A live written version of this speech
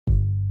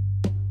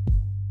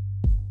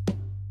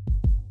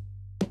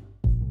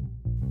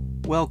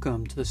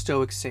Welcome to the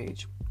Stoic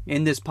Sage.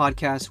 In this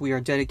podcast, we are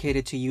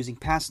dedicated to using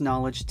past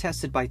knowledge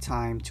tested by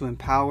time to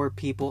empower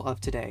people of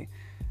today.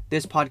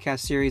 This podcast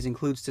series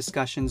includes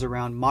discussions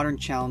around modern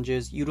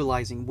challenges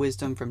utilizing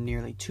wisdom from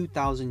nearly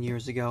 2,000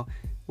 years ago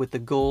with the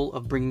goal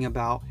of bringing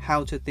about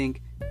how to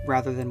think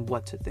rather than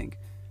what to think.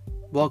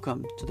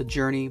 Welcome to the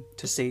journey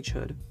to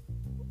sagehood.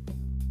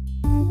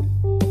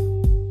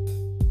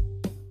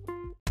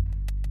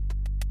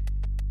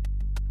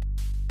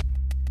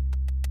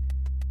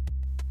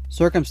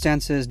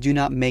 Circumstances do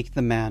not make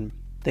the man,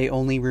 they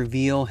only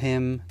reveal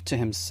him to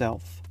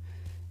himself.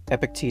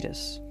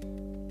 Epictetus.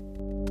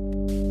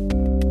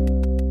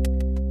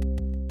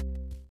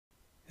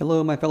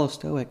 Hello, my fellow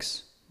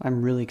Stoics.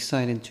 I'm really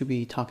excited to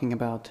be talking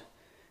about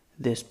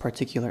this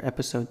particular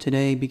episode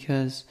today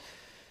because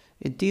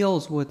it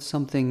deals with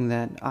something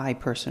that I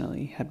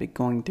personally have been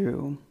going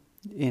through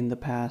in the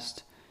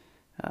past,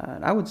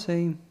 I would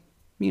say,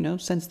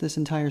 since this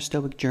entire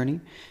Stoic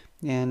journey.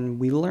 And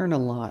we learn a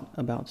lot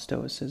about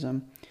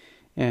Stoicism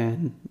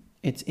and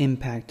its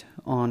impact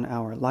on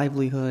our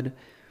livelihood.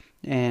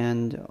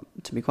 And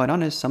to be quite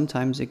honest,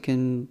 sometimes it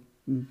can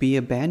be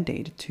a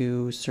band-aid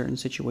to certain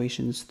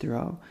situations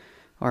throughout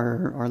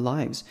our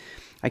lives.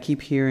 I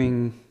keep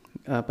hearing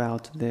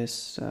about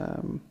this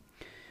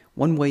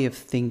one way of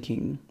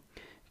thinking,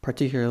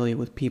 particularly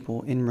with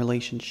people in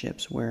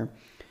relationships where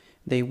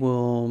they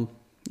will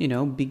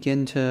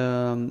begin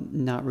to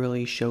not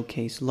really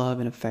showcase love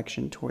and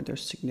affection toward their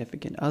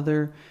significant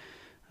other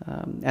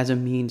as a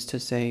means to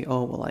say,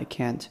 I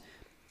can't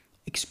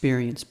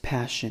experience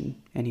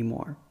passion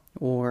anymore,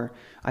 or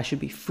I should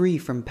be free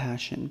from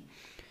passion.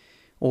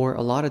 Or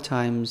a lot of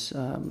times,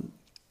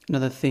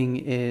 another thing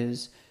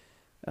is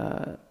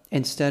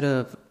instead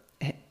of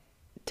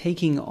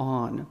taking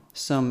on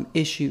some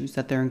issues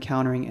that they're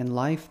encountering in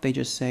life, they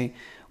just say,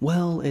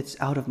 it's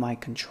out of my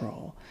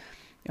control.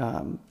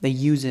 They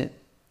use it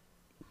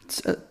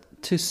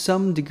to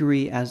some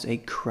degree as a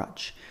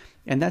crutch.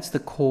 And that's the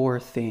core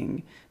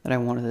thing that I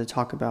wanted to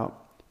talk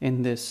about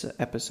in this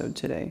episode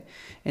today.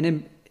 And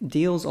it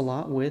deals a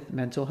lot with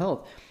mental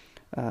health.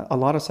 A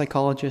lot of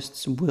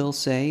psychologists will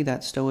say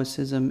that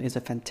Stoicism is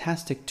a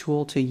fantastic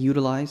tool to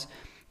utilize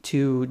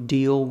to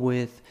deal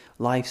with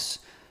life's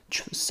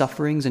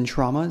sufferings and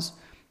traumas,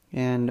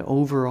 and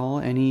overall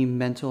any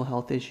mental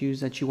health issues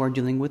that you are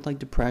dealing with, like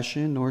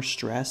depression or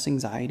stress,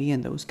 anxiety,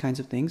 and those kinds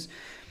of things.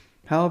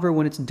 However,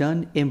 when it's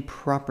done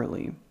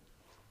improperly,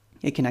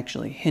 it can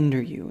actually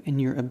hinder you in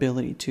your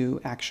ability to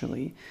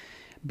actually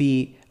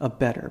be a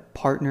better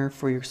partner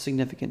for your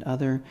significant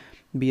other,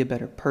 be a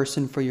better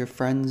person for your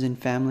friends and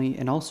family,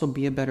 and also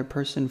be a better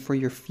person for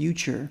your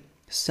future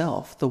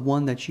self, the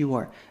one that you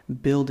are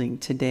building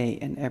today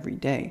and every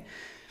day.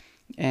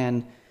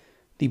 And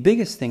the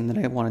biggest thing that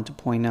I wanted to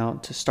point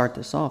out to start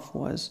this off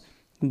was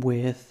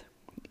with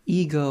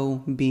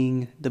ego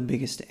being the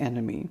biggest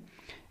enemy.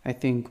 I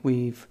think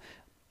we've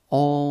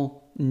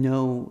all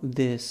know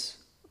this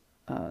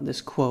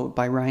quote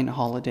by Ryan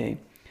Holiday.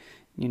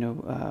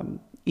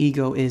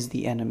 Ego is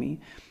the enemy.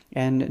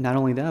 And not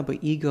only that, but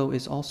ego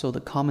is also the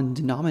common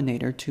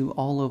denominator to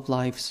all of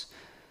life's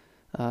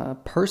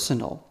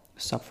personal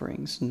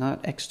sufferings, not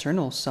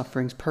external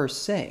sufferings per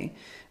se,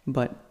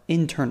 but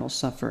internal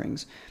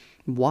sufferings.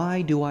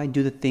 Why do I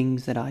do the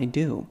things that I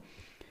do?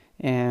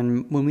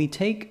 And when we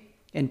take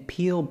and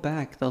peel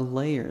back the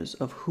layers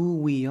of who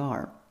we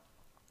are,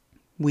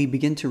 we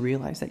begin to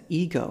realize that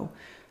ego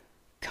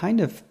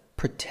kind of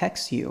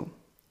protects you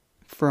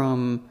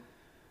from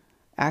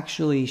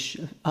actually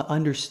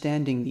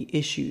understanding the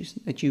issues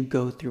that you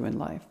go through in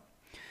life.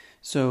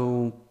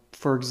 So,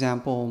 for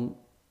example,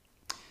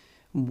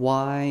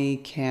 why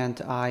can't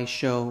I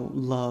show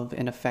love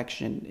and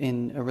affection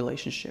in a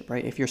relationship,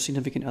 right? If your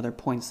significant other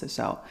points this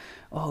out,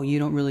 you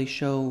don't really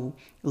show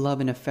love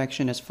and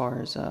affection as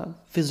far as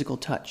physical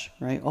touch,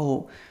 right?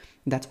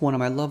 That's one of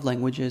my love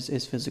languages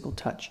is physical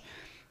touch.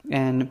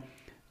 And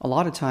a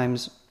lot of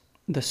times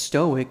the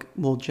Stoic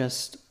will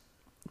just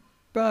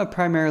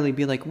primarily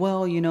be like,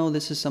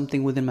 this is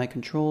something within my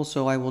control,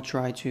 so I will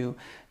try to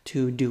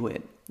do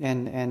it.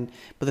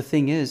 But the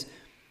thing is,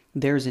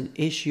 there's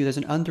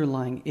an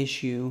underlying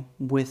issue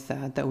with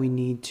that we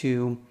need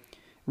to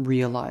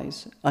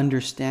realize,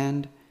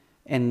 understand,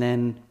 and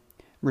then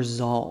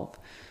resolve.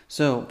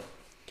 So,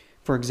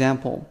 for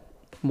example,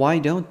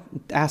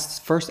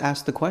 first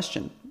ask the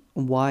question,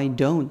 why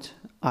don't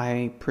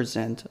I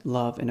present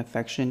love and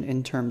affection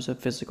in terms of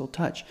physical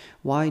touch?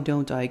 Why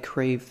don't I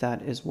crave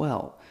that as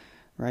well,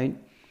 right?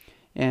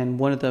 And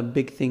one of the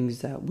big things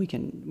that we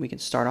can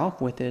start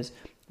off with is,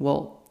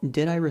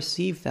 did I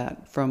receive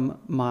that from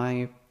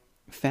my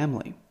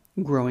family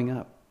growing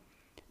up?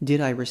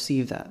 Did I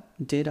receive that?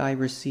 Did I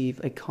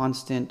receive a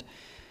constant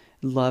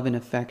love and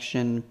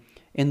affection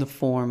in the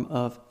form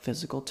of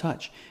physical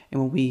touch?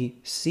 And what we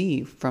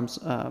see from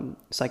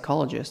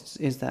psychologists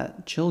is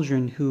that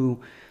children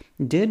who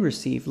did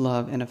receive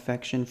love and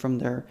affection from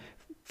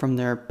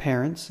their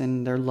parents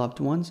and their loved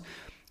ones,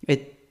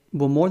 it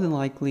will more than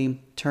likely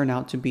turn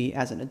out to be,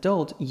 as an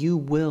adult, you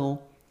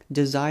will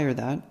desire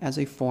that as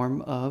a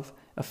form of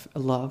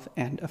love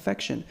and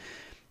affection.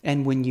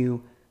 And when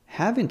you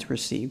haven't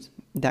received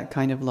that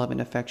kind of love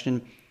and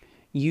affection,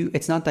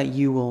 it's not that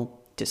you will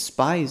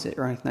despise it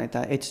or anything like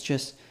that. It's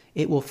just,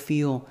 it will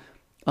feel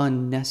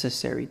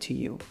unnecessary to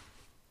you.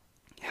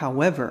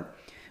 However,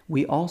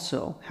 we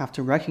also have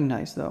to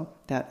recognize, though,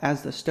 that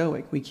as the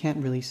Stoic, we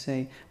can't really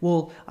say,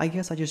 well, I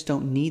guess I just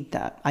don't need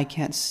that. I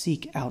can't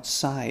seek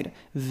outside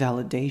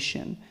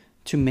validation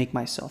to make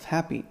myself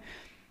happy.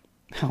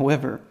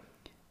 However,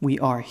 we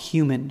are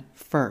human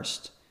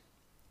first,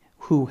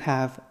 who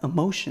have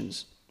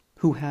emotions,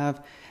 who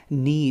have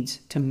needs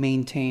to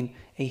maintain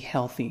a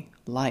healthy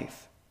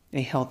life,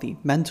 a healthy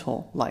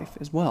mental life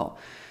as well.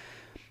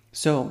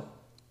 So,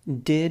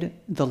 did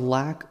the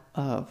lack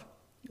of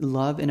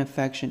love and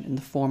affection in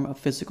the form of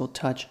physical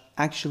touch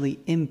actually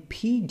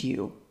impede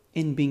you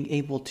in being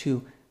able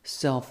to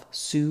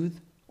self-soothe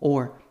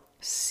or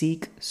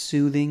seek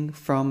soothing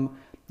from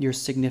your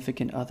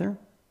significant other?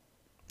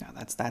 Now,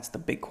 that's the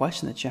big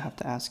question that you have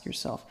to ask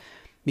yourself.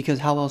 Because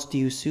how else do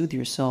you soothe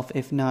yourself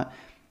if not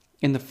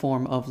in the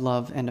form of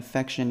love and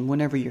affection?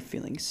 Whenever you're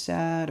feeling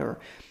sad or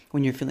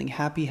when you're feeling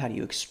happy, how do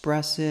you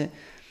express it?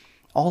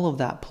 All of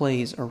that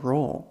plays a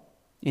role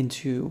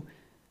into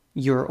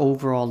your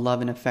overall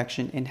love and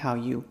affection and how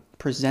you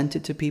present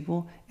it to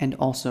people and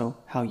also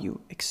how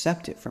you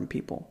accept it from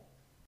people.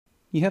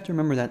 You have to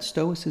remember that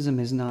Stoicism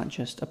is not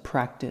just a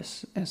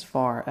practice as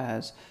far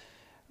as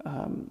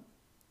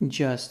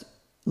just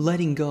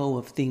letting go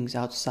of things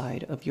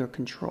outside of your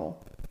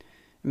control.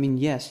 I mean,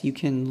 yes, you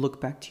can look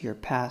back to your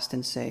past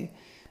and say,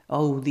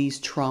 oh,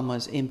 these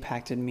traumas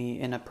impacted me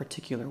in a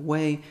particular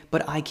way,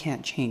 but I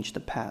can't change the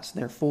past.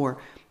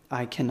 Therefore,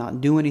 I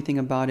cannot do anything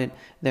about it.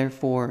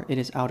 Therefore, it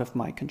is out of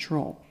my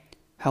control.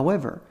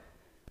 However,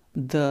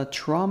 the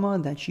trauma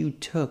that you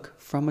took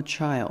from a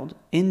child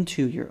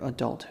into your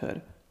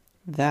adulthood,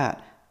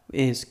 that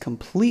is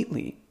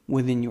completely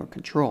within your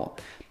control.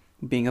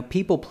 Being a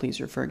people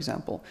pleaser, for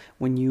example,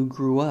 when you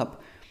grew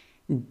up,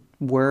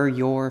 were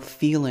your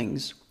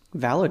feelings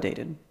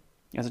validated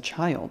as a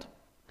child?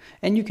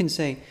 And you can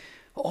say,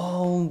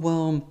 oh,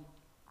 well,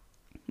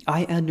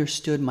 I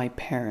understood my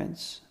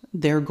parents.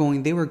 They were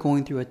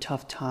going through a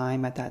tough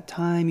time at that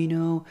time,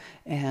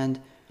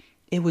 and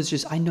it was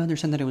just, I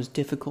understand that it was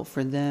difficult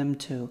for them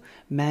to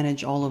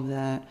manage all of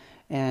that,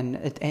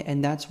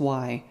 and that's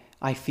why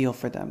I feel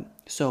for them.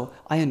 So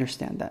I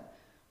understand that.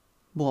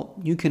 Well,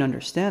 you can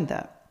understand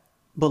that,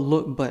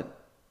 but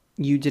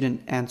you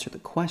didn't answer the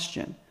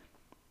question.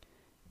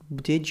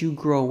 Did you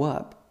grow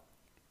up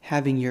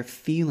having your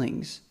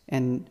feelings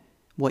and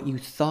what you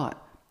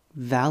thought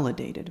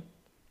validated?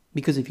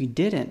 Because if you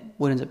didn't,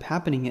 what ends up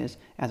happening is,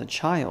 as a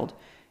child,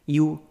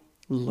 you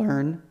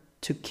learn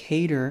to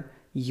cater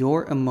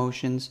your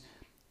emotions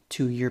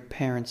to your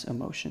parents'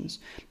 emotions.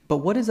 But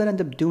what does that end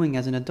up doing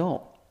as an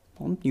adult?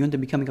 Well, you end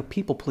up becoming a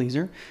people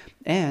pleaser.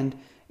 And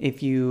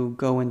if you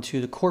go into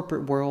the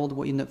corporate world,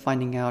 what you end up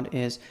finding out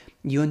is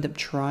you end up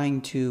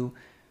trying to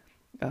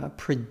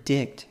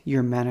predict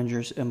your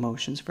manager's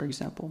emotions, for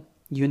example.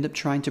 You end up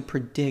trying to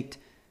predict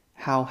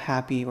how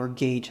happy or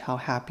gauge how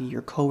happy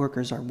your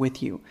coworkers are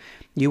with you.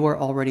 You are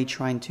already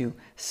trying to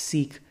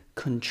seek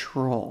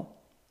control.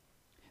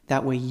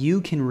 That way you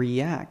can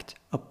react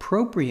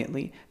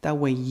appropriately. That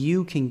way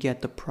you can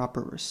get the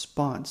proper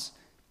response,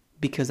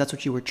 because that's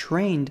what you were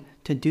trained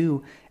to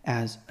do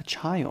as a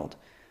child.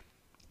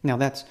 Now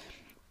that's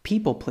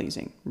people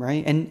pleasing,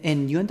 right?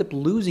 And you end up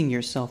losing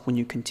yourself when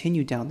you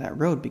continue down that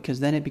road, because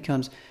then it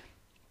becomes,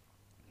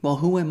 well,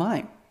 who am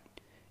I?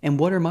 And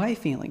what are my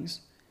feelings?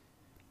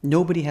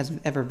 Nobody has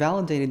ever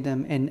validated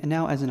them, and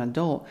now as an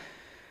adult,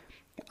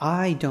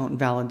 I don't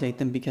validate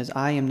them because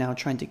I am now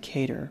trying to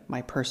cater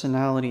my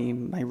personality,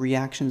 my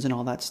reactions, and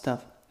all that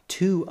stuff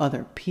to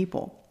other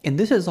people. And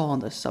this is all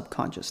on the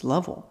subconscious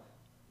level.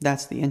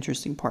 That's the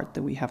interesting part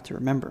that we have to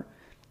remember.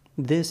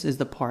 This is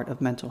the part of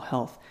mental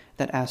health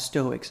that as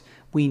Stoics,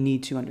 we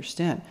need to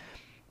understand.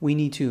 We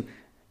need to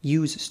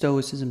use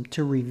Stoicism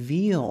to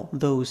reveal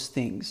those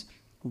things.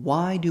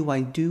 Why do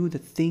I do the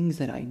things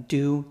that I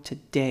do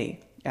today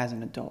as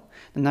an adult?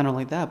 And not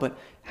only that, but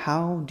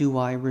how do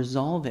I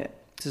resolve it?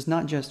 This is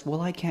not just,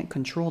 well, I can't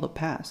control the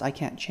past. I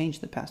can't change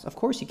the past. Of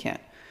course you can't.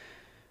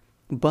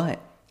 But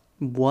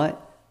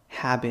what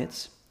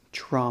habits,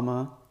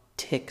 trauma,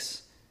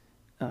 tics,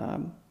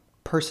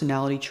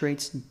 personality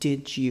traits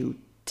did you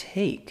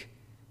take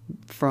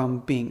from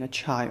being a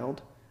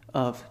child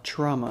of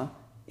trauma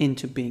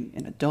into being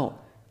an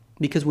adult?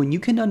 Because when you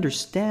can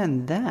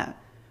understand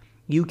that,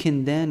 you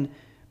can then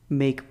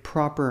make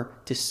proper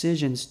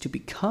decisions to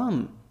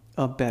become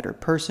a better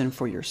person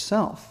for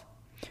yourself,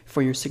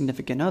 for your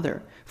significant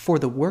other, for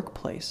the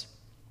workplace.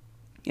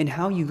 And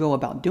how you go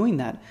about doing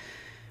that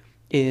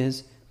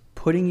is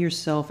putting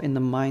yourself in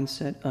the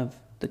mindset of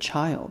the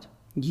child.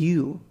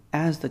 You,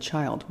 as the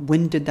child,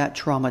 when did that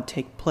trauma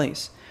take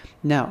place?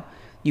 Now,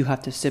 you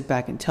have to sit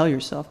back and tell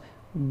yourself,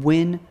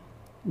 when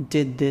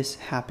did this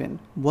happen?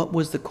 What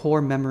was the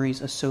core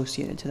memories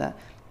associated to that?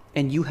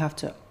 And you have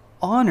to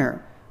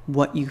honor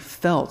what you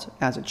felt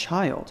as a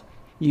child.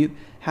 You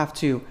have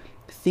to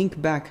think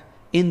back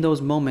in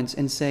those moments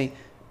and say,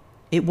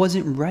 it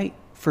wasn't right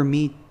for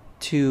me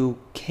to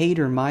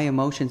cater my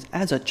emotions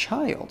as a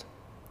child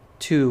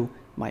to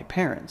my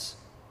parents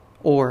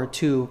or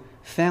to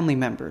family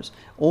members,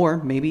 or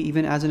maybe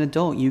even as an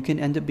adult, you can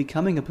end up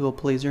becoming a people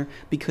pleaser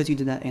because you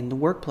did that in the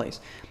workplace.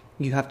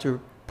 You have to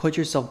put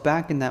yourself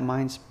back in that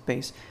mind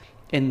space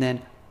and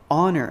then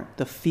honor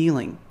the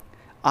feeling.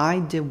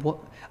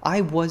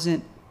 I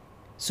wasn't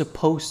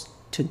supposed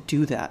to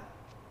do that.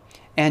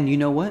 And you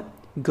know what?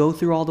 Go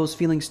through all those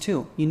feelings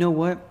too. You know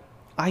what?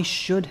 I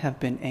should have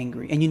been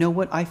angry. And you know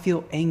what? I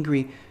feel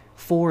angry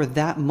for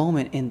that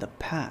moment in the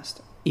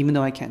past. Even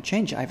though I can't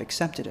change it, I've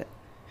accepted it.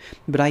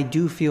 But I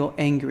do feel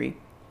angry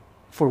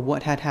for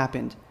what had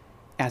happened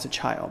as a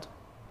child.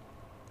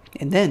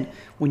 And then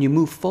when you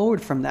move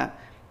forward from that,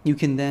 you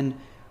can then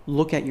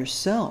look at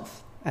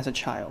yourself as a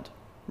child,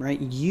 right?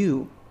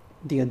 You,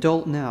 the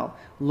adult now,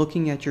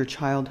 looking at your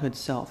childhood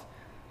self,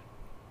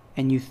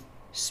 and you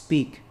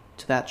speak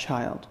to that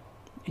child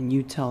and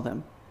you tell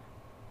them,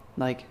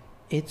 like,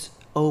 it's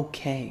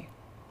okay.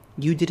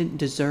 You didn't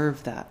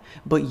deserve that,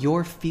 but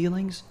your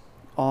feelings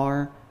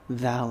are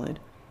valid.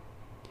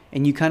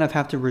 And you kind of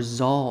have to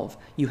resolve.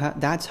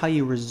 That's how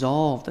you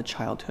resolve the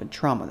childhood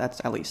trauma. That's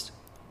at least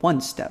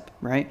one step,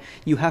 right?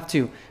 You have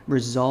to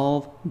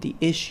resolve the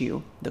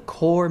issue, the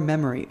core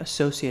memory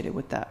associated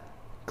with that.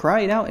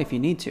 Cry it out if you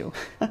need to.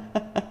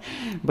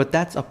 But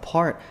that's a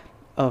part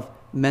of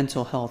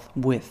mental health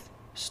with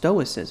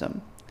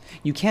Stoicism.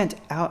 You can't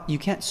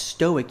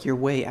stoic your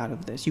way out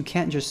of this. You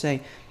can't just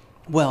say,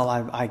 well,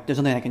 there's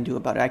nothing I can do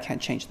about it. I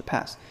can't change the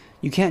past.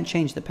 You can't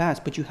change the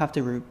past, but you have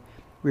to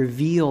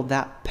reveal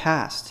that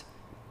past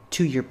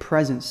to your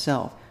present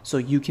self so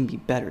you can be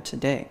better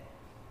today.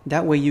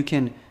 That way you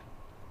can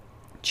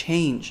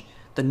change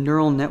the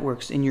neural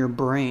networks in your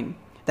brain.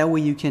 That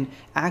way you can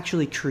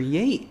actually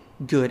create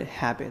good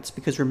habits,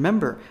 because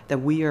remember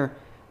that we are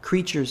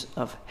creatures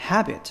of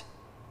habit.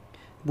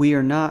 We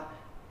are not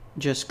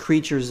just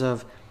creatures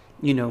of,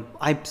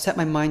 I set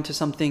my mind to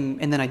something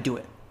and then I do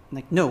it.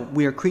 Like, no,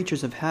 we are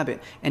creatures of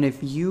habit. And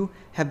if you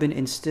have been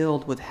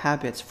instilled with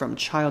habits from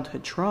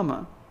childhood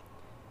trauma,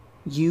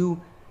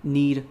 you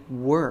need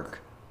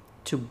work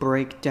to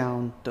break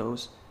down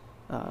those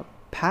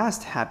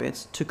past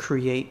habits to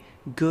create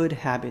good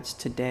habits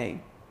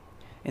today.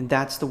 And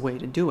that's the way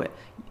to do it.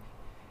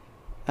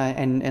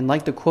 And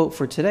like the quote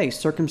for today,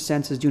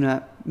 circumstances do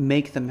not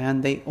make the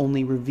man, they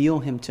only reveal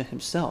him to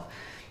himself.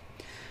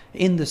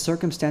 In the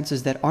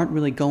circumstances that aren't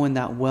really going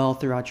that well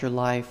throughout your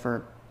life,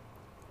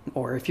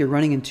 or if you're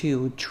running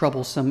into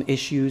troublesome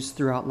issues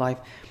throughout life,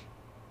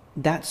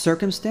 that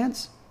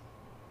circumstance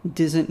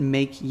doesn't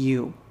make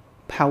you.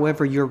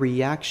 However, your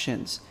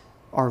reactions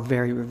are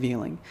very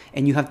revealing.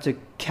 And you have to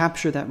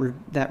capture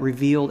that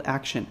revealed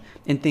action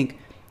and think,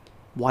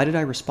 why did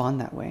I respond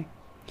that way?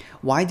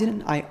 Why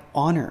didn't I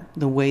honor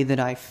the way that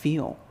I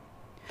feel?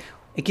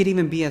 It could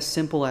even be as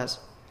simple as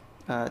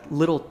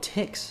little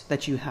tics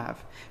that you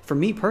have. For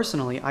me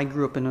personally, I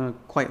grew up in a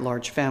quite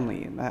large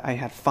family. I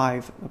had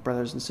 5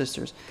 brothers and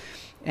sisters,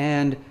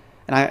 and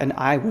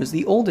I was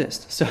the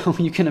oldest. So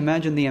you can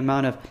imagine the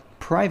amount of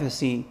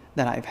privacy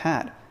that I've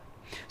had.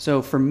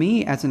 So for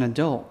me as an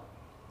adult,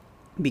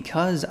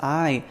 because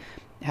I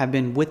have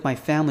been with my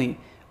family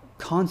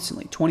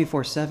constantly,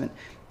 24/7,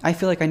 I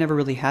feel like I never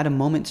really had a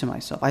moment to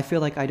myself. I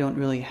feel like I don't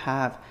really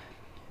have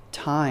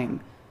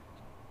time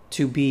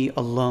to be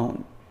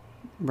alone,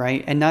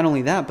 right? And not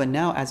only that, but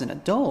now as an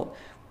adult,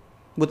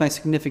 with my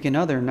significant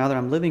other, now that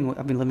I've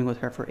been living with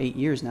her for 8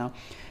 years now,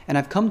 and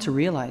I've come to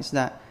realize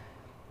that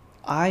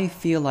I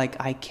feel like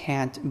I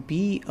can't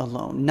be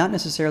alone. Not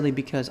necessarily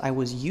because I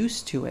was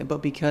used to it,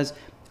 but because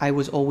I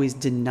was always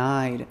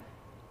denied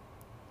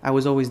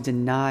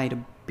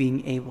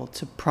being able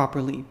to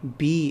properly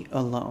be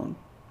alone.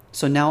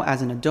 So now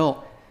as an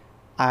adult,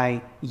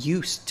 I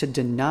used to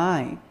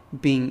deny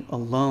being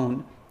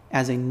alone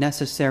as a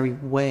necessary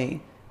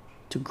way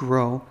to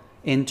grow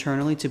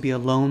internally, to be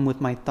alone with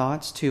my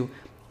thoughts, to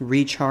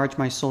recharge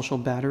my social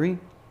battery.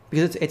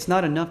 Because it's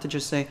not enough to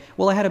just say,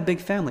 well, I had a big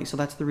family, so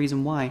that's the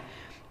reason why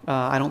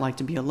I don't like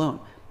to be alone.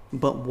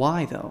 But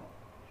why though?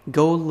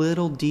 Go a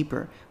little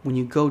deeper. When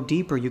you go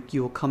deeper, you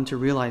will come to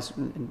realize,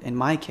 in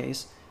my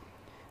case,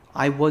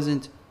 I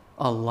wasn't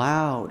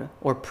allowed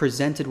or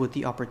presented with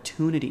the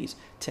opportunities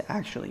to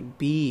actually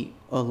be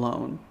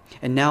alone.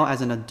 And now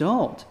as an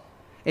adult,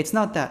 it's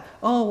not that,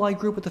 oh, I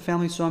grew up with a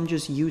family, so I'm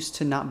just used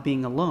to not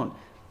being alone.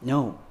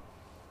 No,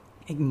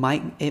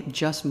 it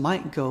just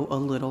might go a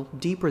little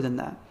deeper than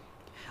that.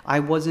 I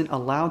wasn't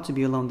allowed to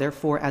be alone.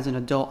 Therefore, as an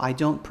adult, I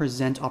don't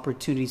present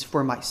opportunities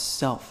for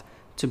myself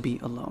to be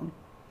alone.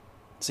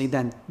 See,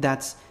 then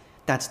that's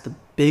the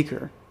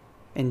bigger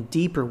and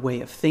deeper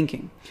way of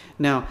thinking.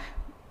 Now,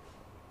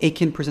 it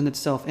can present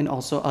itself in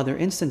also other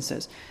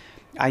instances.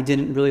 I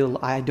don't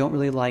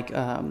really like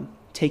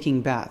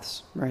taking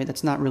baths, right?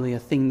 That's not really a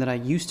thing that I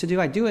used to do.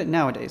 I do it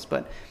nowadays,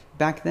 but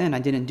back then I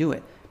didn't do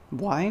it.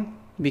 Why?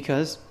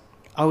 Because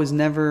I was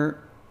never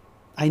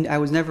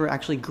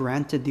actually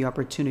granted the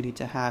opportunity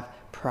to have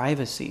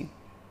privacy.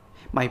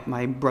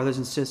 My brothers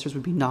and sisters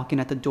would be knocking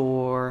at the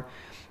door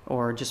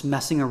or just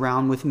messing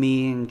around with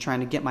me and trying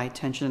to get my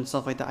attention and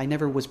stuff like that. I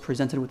never was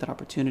presented with that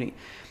opportunity.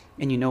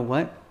 And you know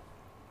what?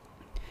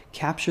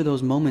 Capture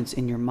those moments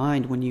in your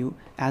mind when you,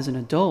 as an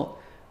adult,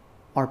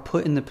 are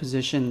put in the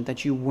position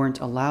that you weren't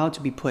allowed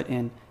to be put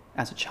in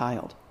as a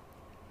child.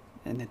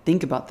 And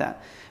think about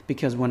that.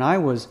 Because when I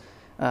was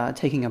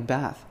taking a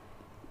bath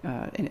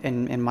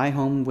in my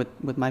home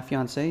with my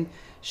fiance,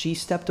 she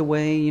stepped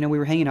away. You know, we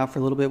were hanging out for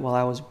a little bit while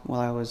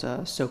I was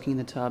soaking in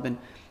the tub, and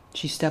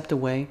she stepped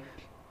away,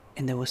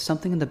 and there was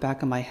something in the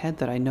back of my head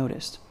that I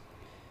noticed.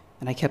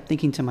 And I kept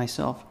thinking to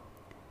myself,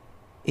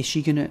 is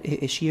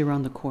she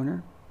around the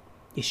corner?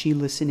 Is she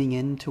listening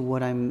in to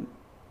what I'm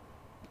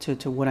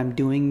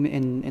doing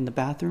in the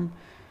bathroom?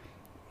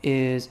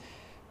 Is,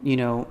 you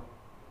know,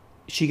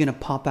 she gonna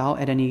pop out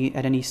at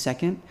any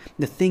second?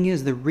 The thing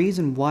is, the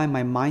reason why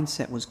my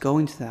mindset was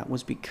going to that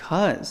was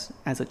because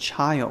as a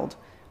child,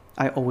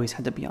 I always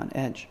had to be on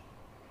edge.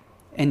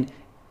 And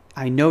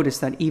I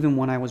noticed that even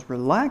when I was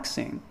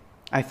relaxing,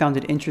 I found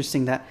it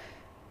interesting that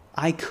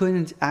I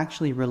couldn't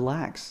actually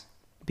relax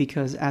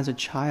because as a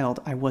child,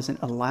 I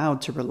wasn't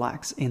allowed to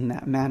relax in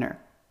that manner.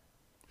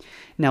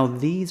 Now,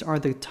 these are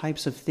the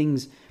types of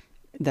things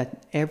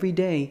that every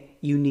day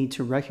you need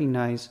to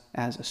recognize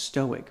as a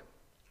Stoic.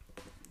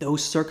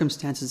 Those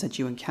circumstances that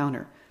you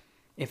encounter,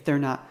 if they're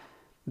not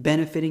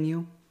benefiting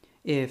you,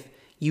 if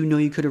you know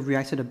you could have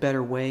reacted a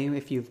better way,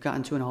 if you've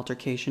gotten to an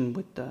altercation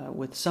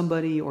with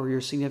somebody or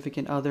your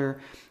significant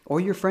other or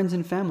your friends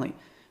and family,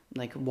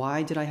 like,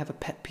 why did I have a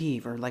pet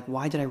peeve, or like,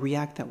 why did I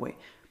react that way?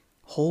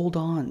 Hold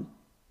on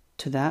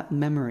to that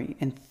memory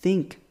and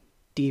think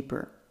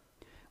deeper.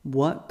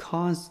 What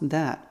caused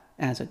that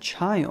as a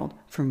child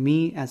for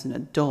me as an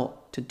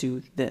adult to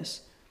do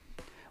this?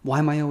 Why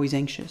am I always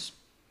anxious?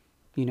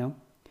 You know?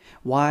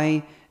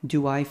 Why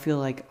do I feel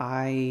like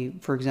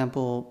for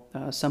example,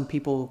 some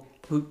people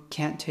who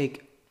can't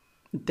take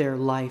their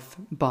life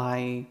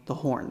by the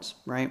horns,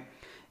 right?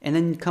 And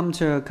then come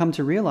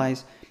to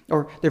realize,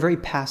 or they're very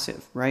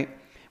passive, right?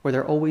 Where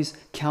they're always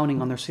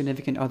counting on their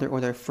significant other or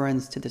their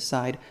friends to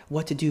decide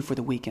what to do for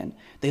the weekend.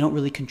 They don't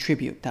really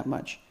contribute that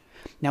much.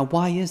 Now,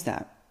 why is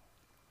that?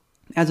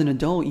 As an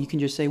adult, you can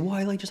just say, well,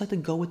 I just like to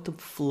go with the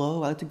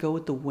flow. I like to go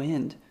with the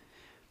wind.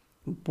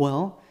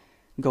 Well,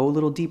 go a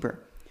little deeper.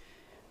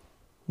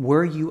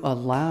 Were you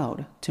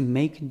allowed to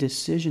make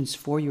decisions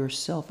for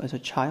yourself as a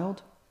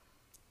child?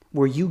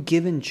 Were you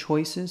given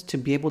choices to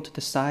be able to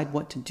decide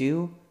what to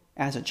do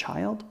as a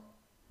child?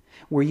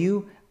 Were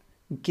you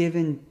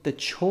given the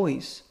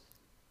choice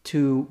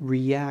to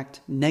react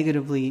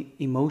negatively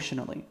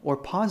emotionally or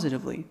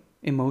positively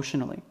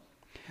emotionally?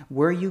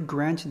 Were you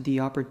granted the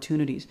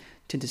opportunities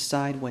to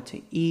decide what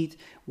to eat,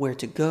 where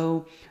to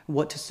go,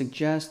 what to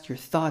suggest, your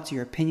thoughts,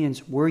 your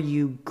opinions? Were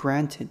you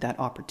granted that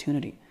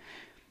opportunity?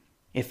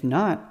 If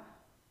not,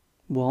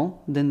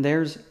 well, then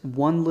there's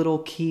one little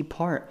key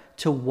part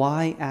to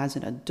why, as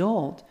an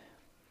adult,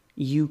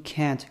 you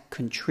can't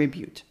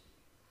contribute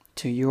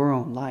to your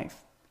own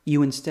life.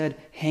 You instead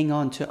hang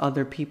on to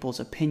other people's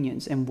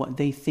opinions and what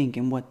they think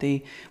and what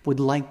they would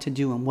like to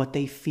do and what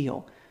they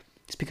feel.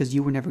 It's because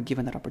you were never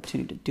given that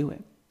opportunity to do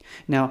it.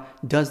 Now,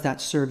 does that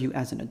serve you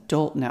as an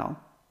adult now?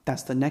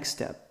 That's the next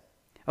step.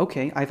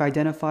 Okay, I've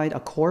identified a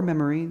core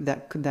memory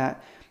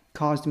that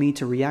caused me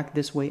to react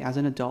this way as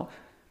an adult.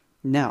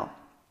 Now,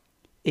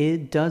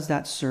 does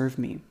that serve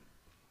me?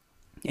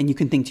 And you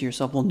can think to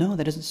yourself, well, no,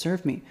 that doesn't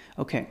serve me.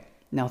 Okay,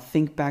 now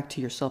think back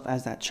to yourself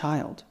as that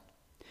child.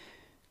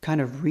 Kind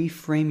of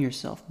reframe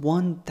yourself.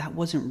 One, that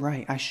wasn't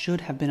right. I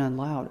should have been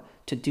allowed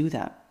to do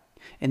that.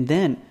 And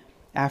then,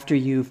 after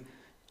you've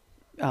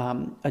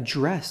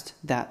addressed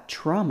that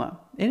trauma,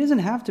 it doesn't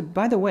have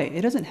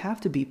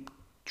to be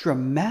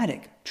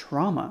dramatic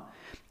trauma.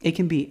 It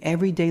can be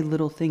everyday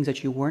little things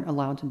that you weren't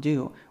allowed to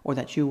do or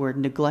that you were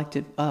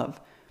neglected of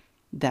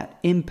that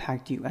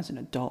impact you as an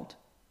adult.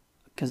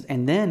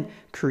 And then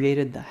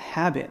created the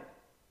habit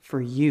for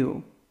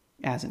you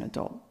as an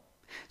adult.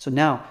 So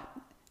now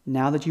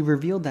that you've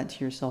revealed that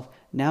to yourself,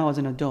 now as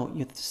an adult, you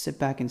have to sit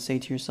back and say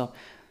to yourself,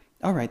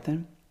 all right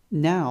then,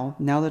 now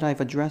that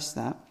I've addressed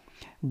that,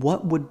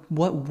 what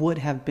would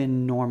have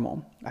been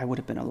normal? I would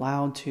have been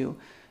allowed to,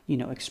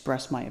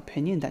 express my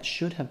opinion. That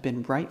should have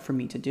been right for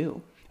me to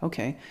do.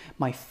 Okay,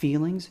 my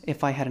feelings,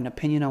 if I had an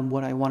opinion on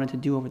what I wanted to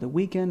do over the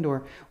weekend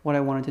or what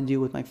I wanted to do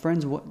with my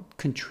friends, what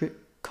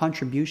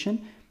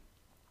contribution,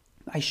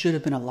 I should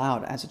have been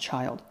allowed as a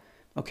child.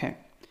 Okay,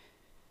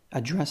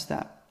 address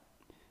that.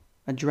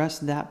 Address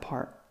that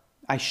part.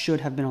 I should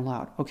have been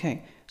allowed.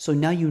 Okay, so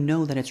now you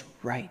know that it's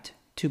right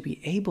to be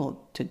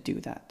able to do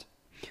that.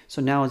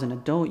 So now as an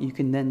adult, you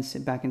can then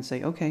sit back and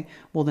say, okay,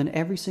 well then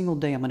every single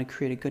day I'm going to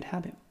create a good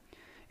habit.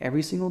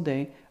 Every single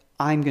day,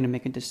 I'm going to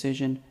make a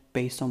decision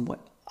based on what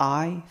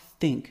I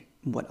think,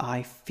 what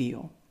I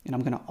feel, and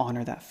I'm going to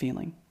honor that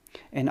feeling.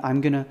 And I'm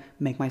going to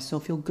make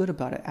myself feel good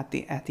about it. At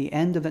the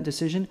end of that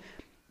decision,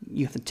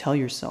 you have to tell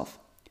yourself,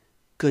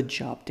 good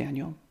job,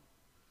 Daniel.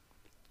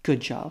 Good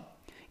job.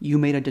 You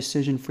made a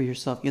decision for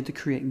yourself. You have to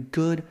create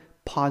good,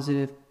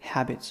 positive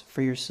habits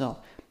for yourself.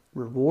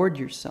 Reward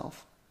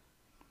yourself.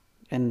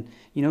 And,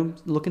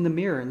 look in the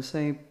mirror and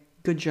say,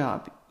 good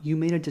job. You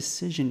made a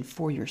decision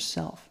for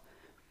yourself.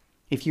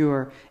 If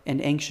you're an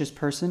anxious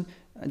person,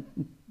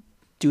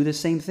 do the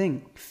same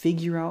thing.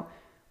 Figure out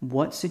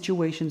what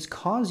situations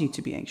cause you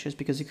to be anxious,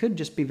 because it could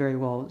just be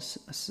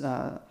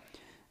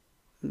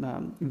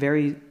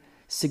very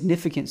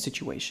significant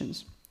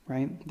situations,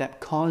 right, that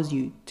cause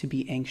you to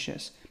be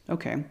anxious.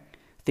 Okay,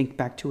 think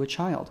back to a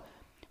child.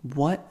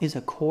 What is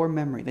a core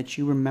memory that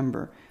you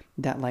remember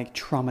that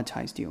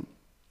traumatized you?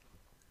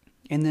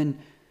 And then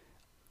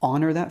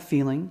honor that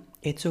feeling.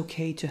 It's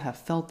okay to have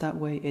felt that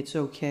way. It's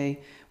okay,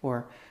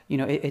 or,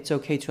 it's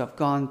okay to have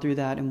gone through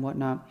that and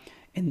whatnot.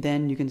 And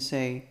then you can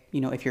say,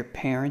 if your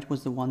parent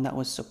was the one that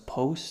was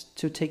supposed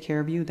to take care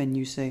of you, then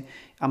you say,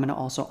 I'm going to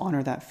also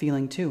honor that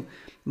feeling too.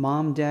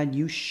 Mom, Dad,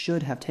 you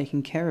should have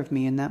taken care of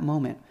me in that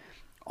moment.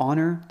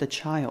 Honor the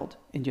child,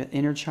 and your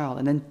inner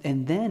child.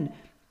 And then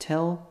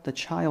tell the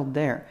child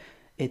there,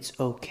 it's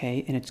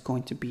okay and it's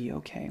going to be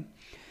okay.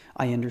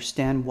 I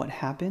understand what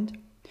happened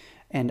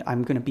and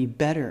I'm going to be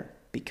better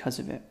because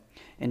of it.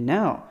 And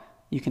now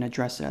you can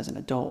address it as an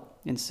adult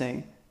and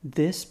say,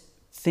 this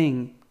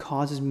thing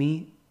causes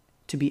me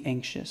to be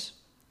anxious.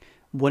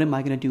 What am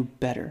I going to do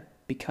better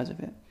because of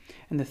it?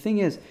 And the thing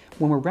is,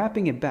 when we're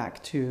wrapping it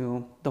back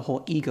to the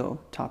whole ego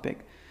topic,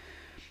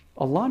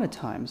 a lot of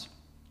times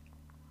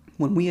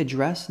when we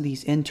address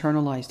these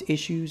internalized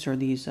issues or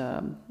these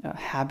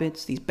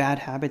habits, these bad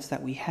habits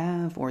that we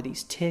have, or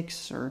these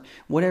tics, or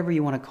whatever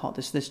you want to call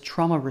this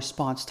trauma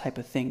response type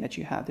of thing that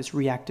you have, this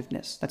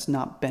reactiveness that's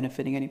not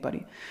benefiting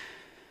anybody,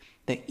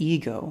 the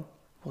ego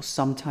will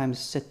sometimes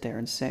sit there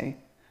and say,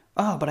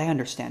 oh, but I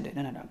understand it.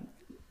 No.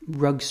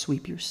 Rug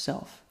sweep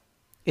yourself.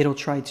 It'll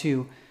try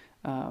to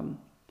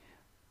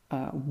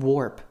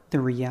warp the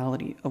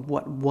reality of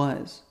what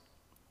was.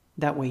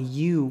 That way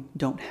you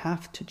don't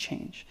have to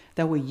change.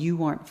 That way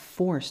you aren't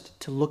forced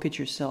to look at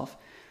yourself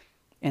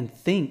and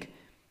think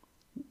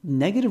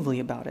negatively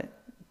about it.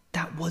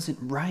 That wasn't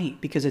right,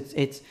 because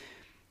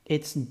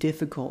it's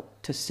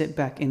difficult to sit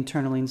back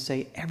internally and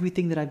say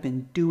everything that I've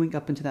been doing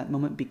up until that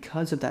moment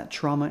because of that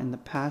trauma in the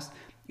past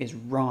is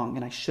wrong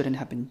and I shouldn't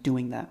have been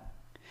doing that.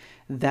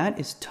 That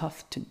is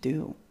tough to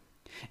do.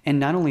 And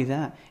not only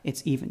that,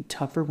 it's even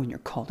tougher when you're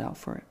called out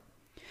for it.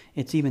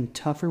 It's even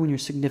tougher when your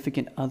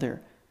significant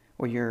other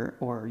or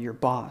your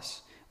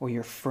boss or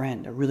your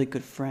friend, a really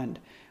good friend,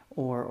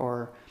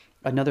 or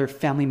another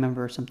family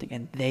member or something,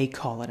 and they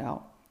call it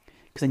out.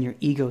 Because then your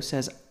ego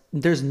says,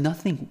 there's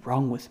nothing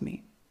wrong with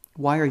me.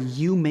 Why are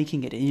you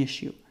making it an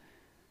issue?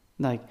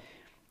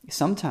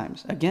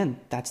 Sometimes, again,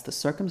 that's the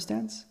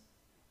circumstance.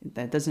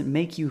 That doesn't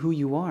make you who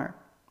you are.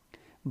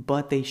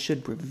 But they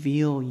should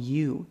reveal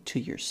you to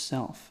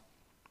yourself.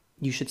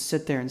 You should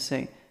sit there and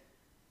say,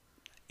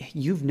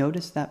 you've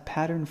noticed that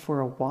pattern for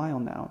a while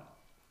now.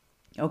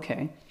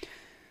 Okay,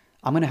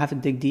 I'm going to have to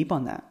dig deep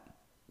on that.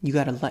 You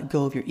got to let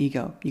go of your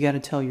ego. You got to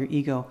tell your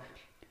ego,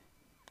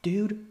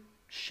 dude,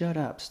 shut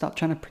up. Stop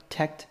trying to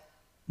protect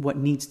what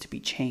needs to be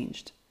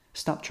changed.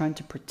 Stop trying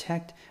to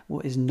protect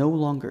what is no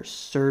longer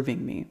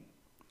serving me.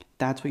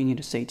 That's what you need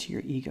to say to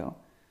your ego.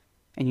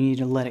 And you need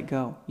to let it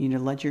go. You need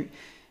to let your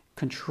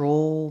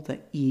control the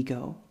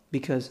ego,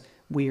 because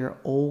we are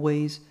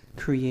always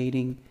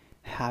creating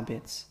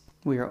habits.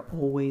 We are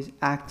always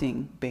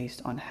acting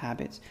based on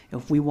habits.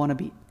 If we want to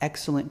be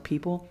excellent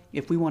people,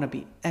 if we want to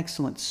be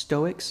excellent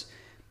Stoics,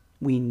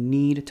 we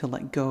need to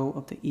let go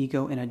of the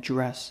ego and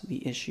address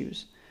the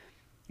issues.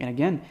 And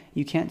again,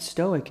 you can't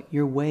Stoic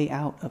your way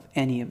out of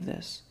any of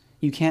this.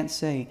 You can't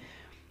say,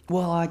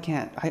 well, I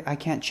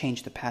can't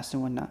change the past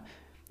and whatnot.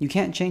 You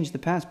can't change the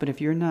past, but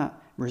if you're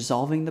not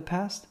resolving the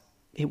past,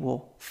 it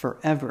will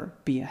forever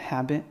be a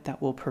habit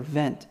that will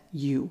prevent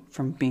you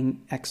from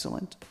being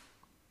excellent.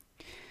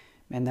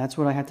 And that's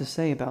what I have to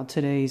say about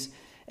today's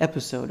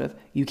episode of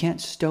You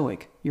Can't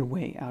Stoic Your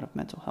Way Out of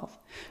Mental Health.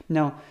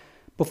 Now,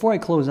 before I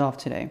close off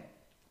today,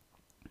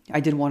 I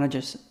did want to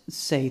just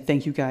say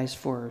thank you guys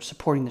for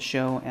supporting the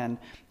show, and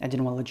I did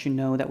want to let you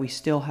know that we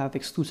still have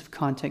exclusive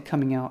content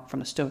coming out from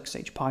the Stoic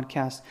Sage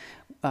podcast.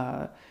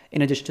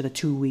 In addition to the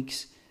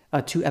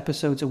 2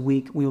 episodes a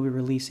week, we will be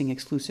releasing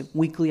exclusive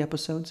weekly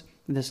episodes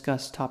that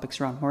discuss topics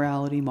around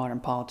morality,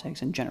 modern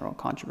politics, and general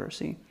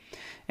controversy.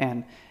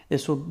 And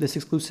this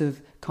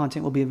exclusive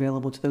content will be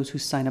available to those who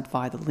sign up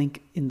via the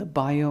link in the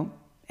bio,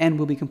 and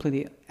will be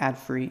completely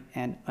ad-free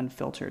and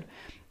unfiltered.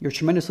 You're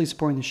tremendously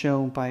supporting the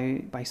show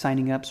by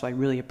signing up, so I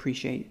really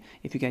appreciate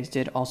if you guys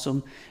did.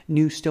 Also,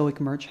 new Stoic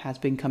merch has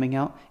been coming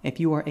out. If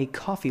you are a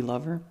coffee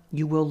lover,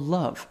 you will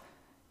love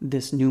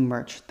this new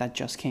merch that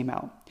just came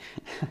out.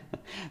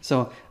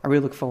 So I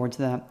really look forward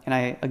to that. And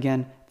I,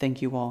 again,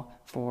 thank you all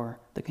for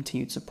the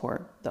continued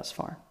support thus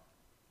far.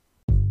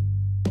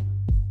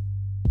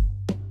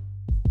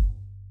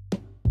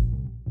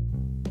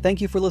 Thank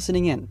you for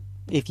listening in.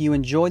 If you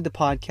enjoyed the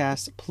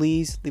podcast,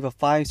 please leave a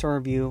 5-star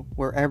review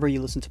wherever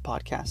you listen to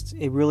podcasts.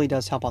 It really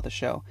does help out the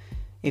show.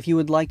 If you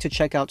would like to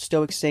check out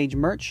Stoic Sage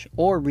merch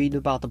or read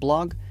about the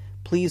blog,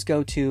 please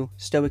go to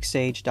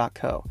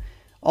stoicsage.co.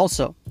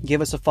 Also,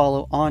 give us a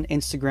follow on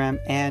Instagram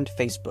and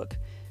Facebook.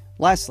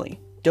 Lastly,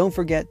 don't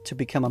forget to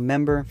become a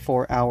member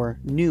for our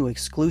new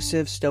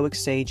exclusive Stoic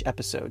Sage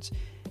episodes.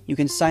 You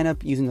can sign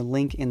up using the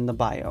link in the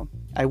bio.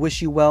 I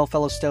wish you well,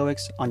 fellow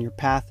Stoics, on your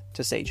path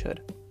to sagehood.